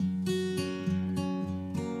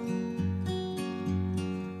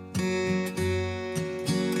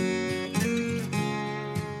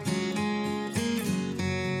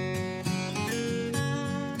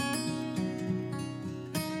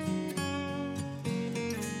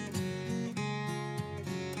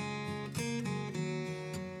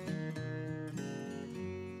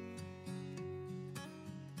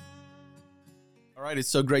All right, it's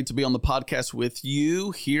so great to be on the podcast with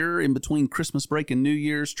you here in between Christmas break and New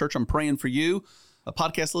Year's. Church, I'm praying for you.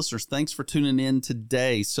 Podcast listeners, thanks for tuning in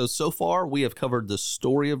today. So far, we have covered the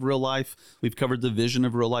story of real life. We've covered the vision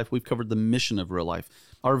of real life. We've covered the mission of real life.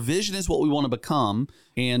 Our vision is what we want to become,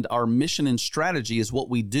 and our mission and strategy is what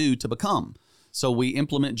we do to become. So we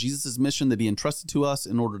implement Jesus' mission that he entrusted to us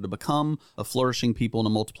in order to become a flourishing people in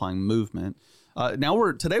a multiplying movement.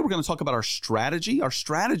 Today we're going to talk about our strategy. Our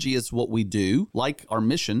strategy is what we do, like our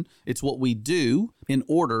mission. It's what we do in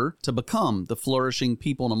order to become the flourishing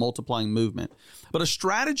people in a multiplying movement. But a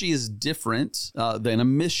strategy is different than a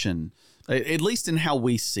mission, at least in how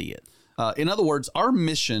we see it. In other words, our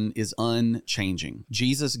mission is unchanging.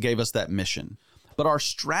 Jesus gave us that mission. But our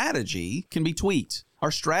strategy can be tweaked.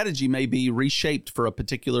 Our strategy may be reshaped for a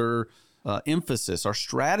particular emphasis. Our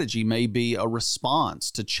strategy may be a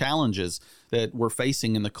response to challenges that we're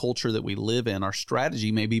facing in the culture that we live in. Our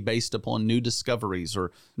strategy may be based upon new discoveries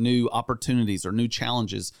or new opportunities or new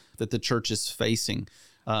challenges that the church is facing.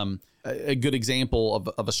 A good example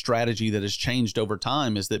of a strategy that has changed over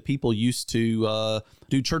time is that people used to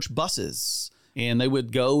do church buses. And they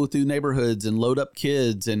would go through neighborhoods and load up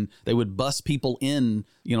kids, and they would bus people in,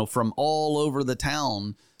 from all over the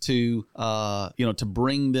town to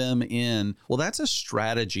bring them in. Well, that's a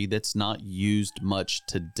strategy that's not used much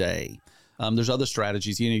today. There's other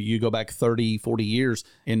strategies. You go back 30, 40 years,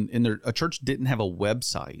 and a church didn't have a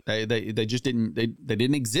website. They just didn't. They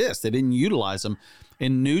didn't exist. They didn't utilize them.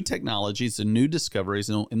 And new technologies and new discoveries,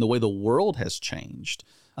 and the way the world has changed.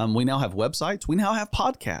 We now have websites. We now have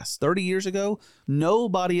podcasts. 30 years ago,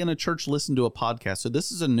 nobody in a church listened to a podcast. So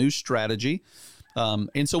this is a new strategy.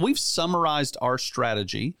 And so we've summarized our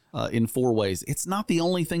strategy in 4 ways. It's not the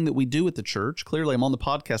only thing that we do at the church. Clearly, I'm on the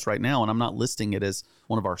podcast right now, and I'm not listing it as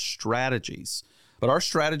one of our strategies. But our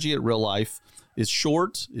strategy at Real Life is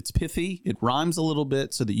short, it's pithy, it rhymes a little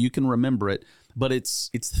bit so that you can remember it, but it's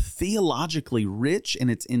theologically rich, and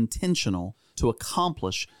it's intentional to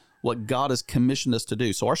accomplish what God has commissioned us to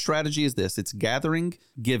do. So our strategy is this: it's gathering,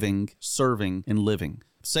 giving, serving, and living.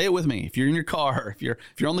 Say it with me. If you're in your car, if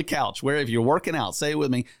you're on the couch, if you're working out, say it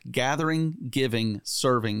with me: gathering, giving,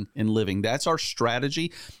 serving, and living. That's our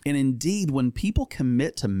strategy. And indeed, when people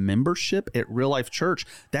commit to membership at Real Life Church,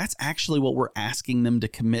 that's actually what we're asking them to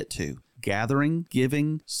commit to: gathering,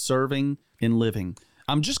 giving, serving, and living.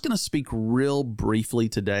 I'm just going to speak real briefly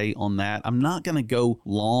today on that. I'm not going to go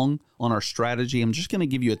long on our strategy. I'm just going to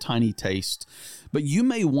give you a tiny taste. But you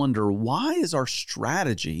may wonder, why is our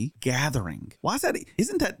strategy gathering? Why is that?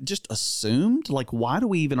 Isn't that just assumed? Like, why do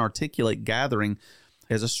we even articulate gathering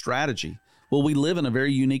as a strategy? Well, we live in a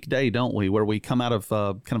very unique day, don't we, where we come out of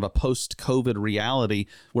kind of a post-COVID reality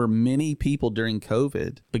where many people during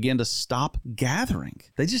COVID began to stop gathering.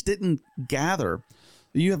 They just didn't gather.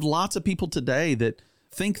 You have lots of people today that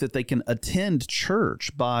think that they can attend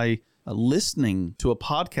church by listening to a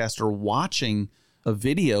podcast or watching a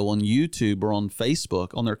video on YouTube or on Facebook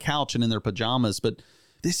on their couch and in their pajamas. But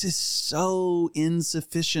this is so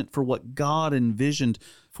insufficient for what God envisioned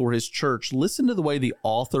for his church. Listen to the way the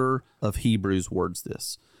author of Hebrews words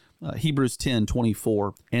this. Hebrews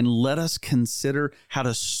 10:24, and let us consider how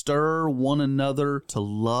to stir one another to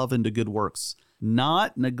love and to good works,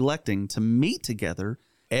 not neglecting to meet together,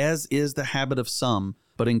 as is the habit of some,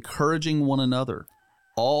 but encouraging one another,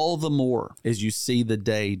 all the more as you see the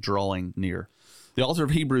day drawing near. The author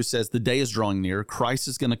of Hebrews says the day is drawing near. Christ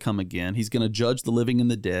is going to come again. He's going to judge the living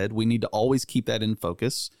and the dead. We need to always keep that in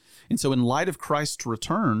focus. And so in light of Christ's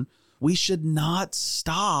return, we should not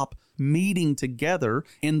stop meeting together.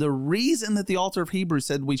 And the reason that the author of Hebrews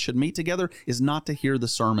said we should meet together is not to hear the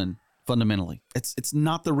sermon fundamentally. It's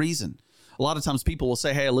not the reason. A lot of times people will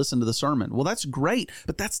say, hey, I listened to the sermon. Well, that's great,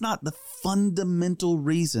 but that's not the fundamental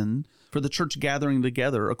reason for the church gathering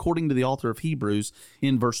together, according to the author of Hebrews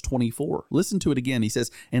in verse 24. Listen to it again. He says,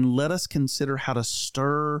 and let us consider how to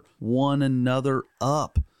stir one another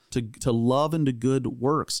up to love and to good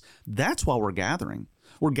works. That's why we're gathering.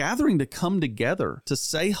 We're gathering to come together, to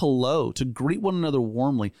say hello, to greet one another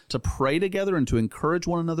warmly, to pray together, and to encourage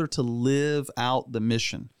one another to live out the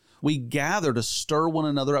mission. We gather to stir one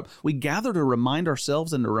another up. We gather to remind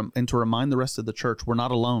ourselves and to remind the rest of the church we're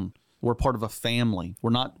not alone. We're part of a family.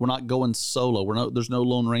 We're not going solo. There's no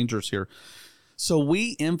lone rangers here. So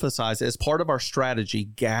we emphasize as part of our strategy,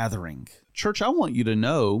 gathering. Church, I want you to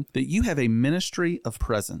know that you have a ministry of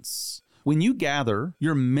presence. When you gather,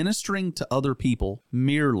 you're ministering to other people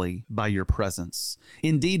merely by your presence.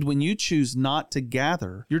 Indeed, when you choose not to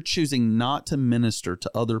gather, you're choosing not to minister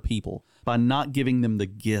to other people by not giving them the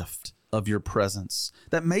gift of your presence.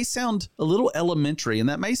 That may sound a little elementary, and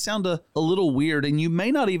that may sound a little weird, and you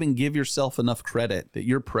may not even give yourself enough credit that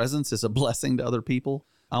your presence is a blessing to other people.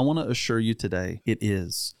 I want to assure you today, it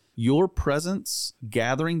is. Your presence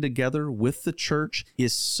gathering together with the church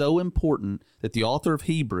is so important that the author of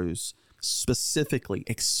Hebrews specifically,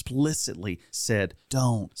 explicitly said,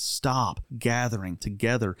 don't stop gathering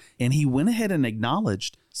together. And he went ahead and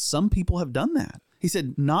acknowledged some people have done that. He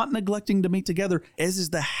said, not neglecting to meet together, as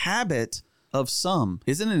is the habit of some.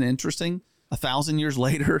 Isn't it interesting? 1,000 years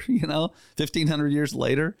later, 1,500 years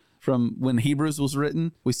later from when Hebrews was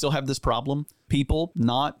written, we still have this problem. People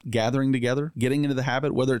not gathering together, getting into the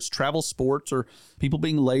habit, whether it's travel sports or people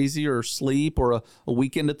being lazy or sleep or a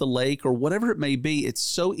weekend at the lake or whatever it may be. It's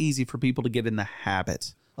so easy for people to get in the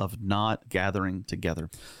habit of not gathering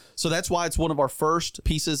together. So that's why it's one of our first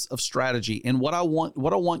pieces of strategy. And what I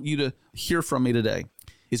want you to hear from me today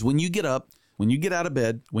is when you get up, when you get out of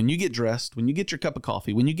bed, when you get dressed, when you get your cup of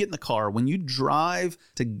coffee, when you get in the car, when you drive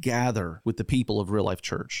to gather with the people of Real Life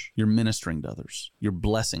Church, you're ministering to others. You're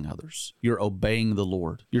blessing others. You're obeying the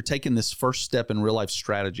Lord. You're taking this first step in real life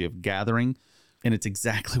strategy of gathering, and it's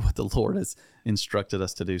exactly what the Lord has instructed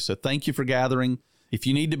us to do. So thank you for gathering. If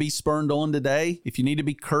you need to be spurred on today, if you need to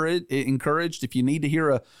be encouraged, if you need to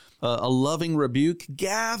hear a loving rebuke,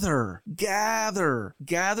 gather together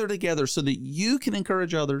so that you can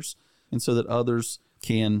encourage others and so that others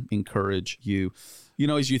can encourage you.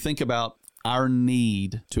 As you think about our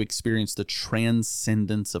need to experience the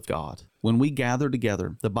transcendence of God, when we gather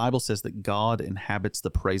together, the Bible says that God inhabits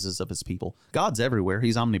the praises of his people. God's everywhere.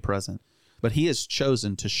 He's omnipresent. But he has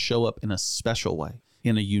chosen to show up in a special way,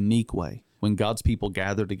 in a unique way, when God's people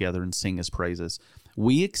gather together and sing his praises.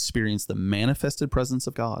 We experience the manifested presence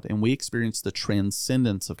of God, and we experience the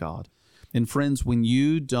transcendence of God. And friends, when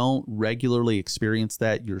you don't regularly experience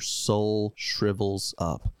that, your soul shrivels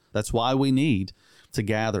up. That's why we need to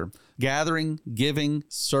gather. Gathering, giving,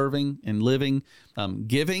 serving, and living.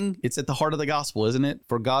 Giving, it's at the heart of the gospel, isn't it?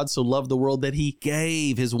 For God so loved the world that he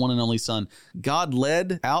gave his one and only son. God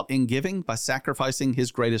led out in giving by sacrificing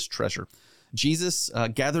his greatest treasure. Jesus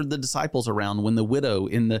gathered the disciples around when the widow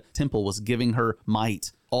in the temple was giving her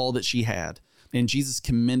mite, all that she had. And Jesus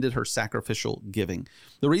commended her sacrificial giving.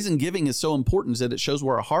 The reason giving is so important is that it shows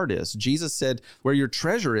where our heart is. Jesus said, where your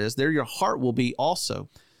treasure is, there your heart will be also.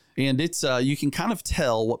 And it's you can kind of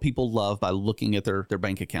tell what people love by looking at their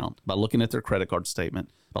bank account, by looking at their credit card statement,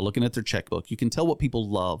 by looking at their checkbook. You can tell what people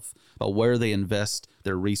love by where they invest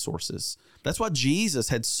their resources. That's why Jesus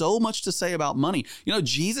had so much to say about money.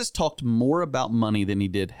 Jesus talked more about money than he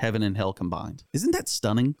did heaven and hell combined. Isn't that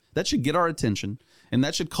stunning? That should get our attention, and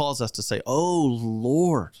that should cause us to say, oh,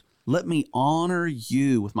 Lord, let me honor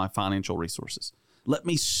you with my financial resources. Let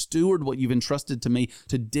me steward what you've entrusted to me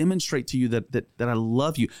to demonstrate to you that I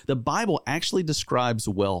love you. The Bible actually describes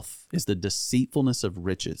wealth as the deceitfulness of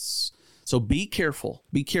riches. So be careful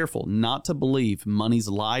not to believe money's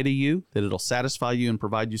lie to you, that it'll satisfy you and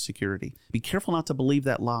provide you security. Be careful not to believe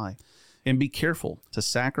that lie. And be careful to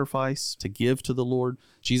sacrifice, to give to the Lord.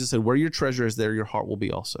 Jesus said, where your treasure is, there your heart will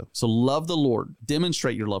be also. So love the Lord.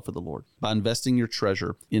 Demonstrate your love for the Lord by investing your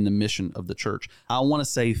treasure in the mission of the church. I want to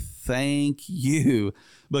say thank you,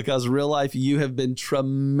 because Real Life, you have been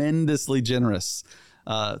tremendously generous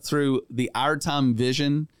through the Our Time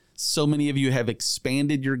vision. So many of you have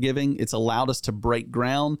expanded your giving. It's allowed us to break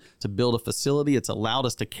ground, to build a facility. It's allowed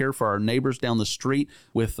us to care for our neighbors down the street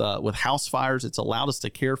with house fires. It's allowed us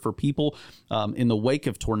to care for people in the wake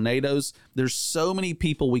of tornadoes. There's so many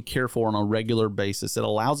people we care for on a regular basis. It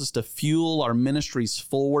allows us to fuel our ministries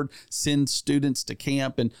forward, send students to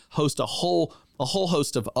camp, and host a whole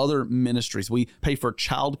host of other ministries. We pay for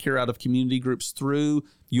childcare out of community groups through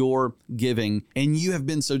your giving. And you have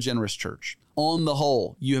been so generous, church. On the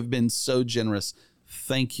whole, you have been so generous.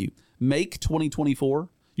 Thank you. Make 2024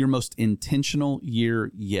 your most intentional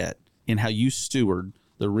year yet in how you steward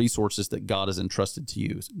the resources that God has entrusted to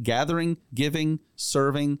you. Gathering, giving,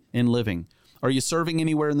 serving, and living. Are you serving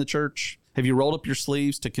anywhere in the church? Have you rolled up your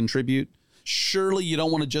sleeves to contribute? Surely you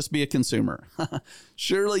don't want to just be a consumer.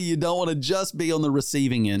 Surely you don't want to just be on the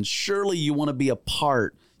receiving end. Surely you want to be a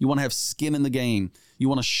part. You want to have skin in the game. You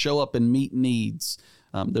want to show up and meet needs.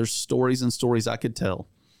 There's stories and stories I could tell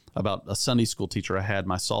about a Sunday school teacher I had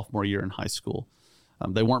my sophomore year in high school.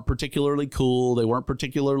 They weren't particularly cool. They weren't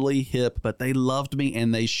particularly hip, but they loved me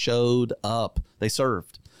and they showed up. They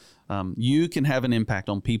served. You can have an impact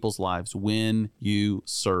on people's lives when you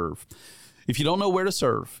serve. If you don't know where to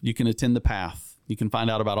serve, you can attend The Path. You can find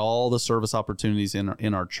out about all the service opportunities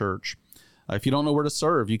in our church. If you don't know where to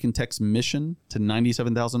serve, you can text mission to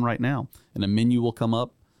 97,000 right now, and a menu will come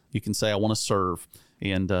up. You can say, I want to serve.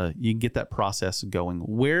 and you can get that process going.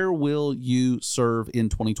 Where will you serve in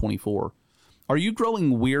 2024? Are you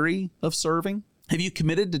growing weary of serving? Have you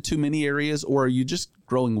committed to too many areas, or are you just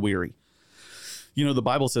growing weary? You know, the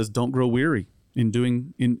Bible says, don't grow weary in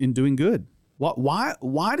doing good.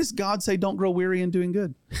 Why does God say don't grow weary in doing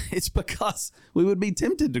good? It's because we would be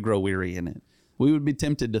tempted to grow weary in it. We would be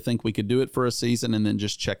tempted to think we could do it for a season and then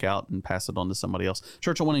just check out and pass it on to somebody else.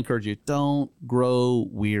 Church, I want to encourage you, don't grow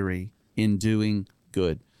weary in doing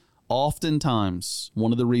good. Oftentimes,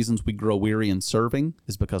 one of the reasons we grow weary in serving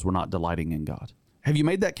is because we're not delighting in God. Have you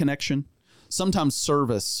made that connection? Sometimes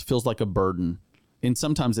service feels like a burden, and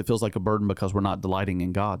sometimes it feels like a burden because we're not delighting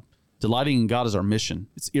in God. Delighting in God is our mission.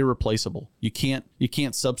 It's irreplaceable. You can't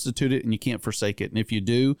substitute it, and you can't forsake it. And if you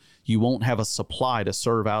do, you won't have a supply to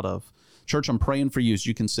serve out of. Church, I'm praying for you as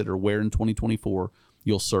you consider where in 2024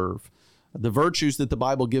 you'll serve. The virtues that the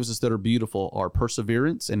Bible gives us that are beautiful are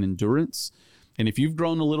perseverance and endurance. And if you've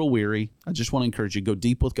grown a little weary, I just want to encourage you, go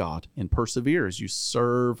deep with God and persevere as you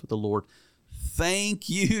serve the Lord. Thank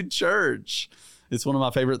you, church. It's one of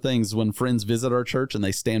my favorite things when friends visit our church and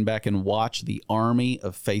they stand back and watch the army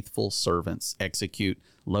of faithful servants execute,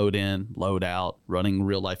 load in, load out, running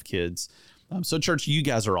real life kids. So church, you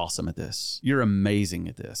guys are awesome at this. You're amazing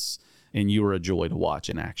at this. And you are a joy to watch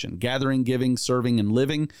in action. Gathering, giving, serving, and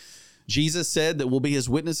living. Jesus said that we'll be his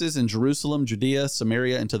witnesses in Jerusalem, Judea,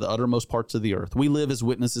 Samaria, and to the uttermost parts of the earth. We live as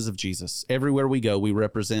witnesses of Jesus. Everywhere we go, we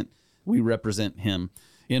represent him.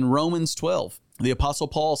 In Romans 12, the Apostle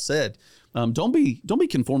Paul said, don't be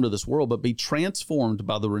conformed to this world, but be transformed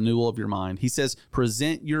by the renewal of your mind. He says,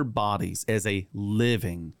 present your bodies as a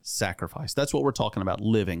living sacrifice. That's what we're talking about,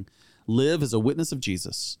 living. Live as a witness of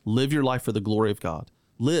Jesus. Live your life for the glory of God.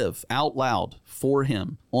 Live out loud for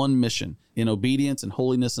him on mission in obedience and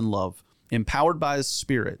holiness and love, empowered by his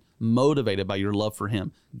Spirit, motivated by your love for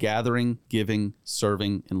him, gathering, giving,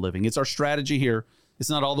 serving, and living. It's our strategy here. It's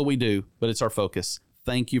not all that we do, but it's our focus.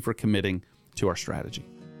 Thank you for committing to our strategy.